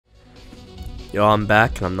Yo, I'm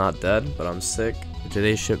back and I'm not dead, but I'm sick. For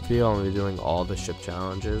today's ship video, I'm going to be doing all the ship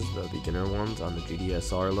challenges, the beginner ones on the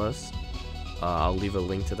GDSR list. I'll leave a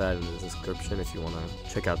link to that in the description if you want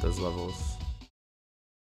to check out those levels.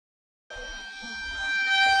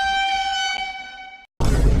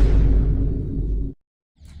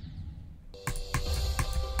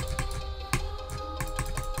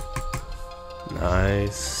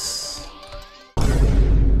 Nice.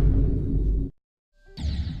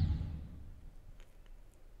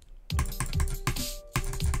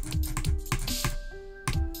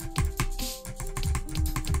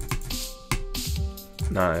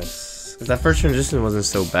 Nice. If that first transition wasn't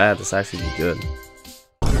so bad, this actually be good.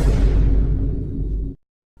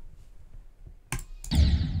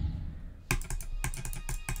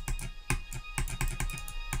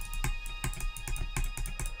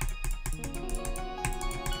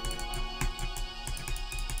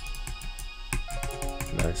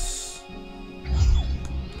 Nice.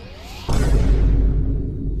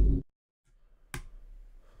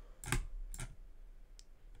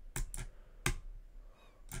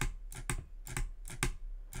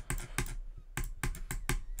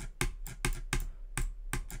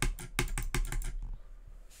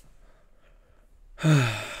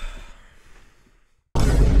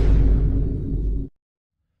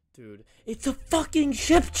 Dude, it's a fucking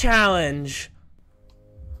ship challenge!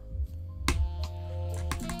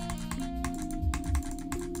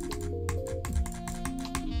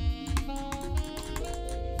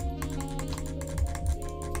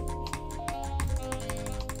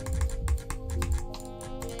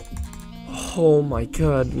 Oh my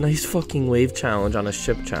god, nice fucking wave challenge on a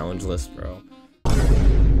ship challenge list, bro.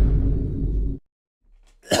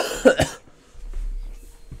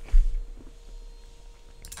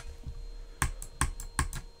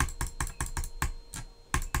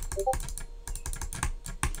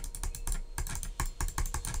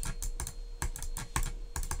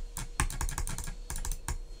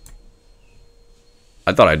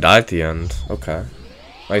 I thought I died at the end. Okay.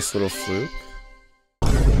 Nice little fluke.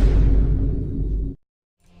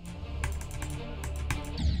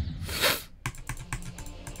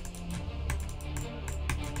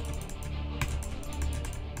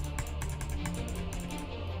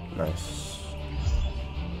 Nice.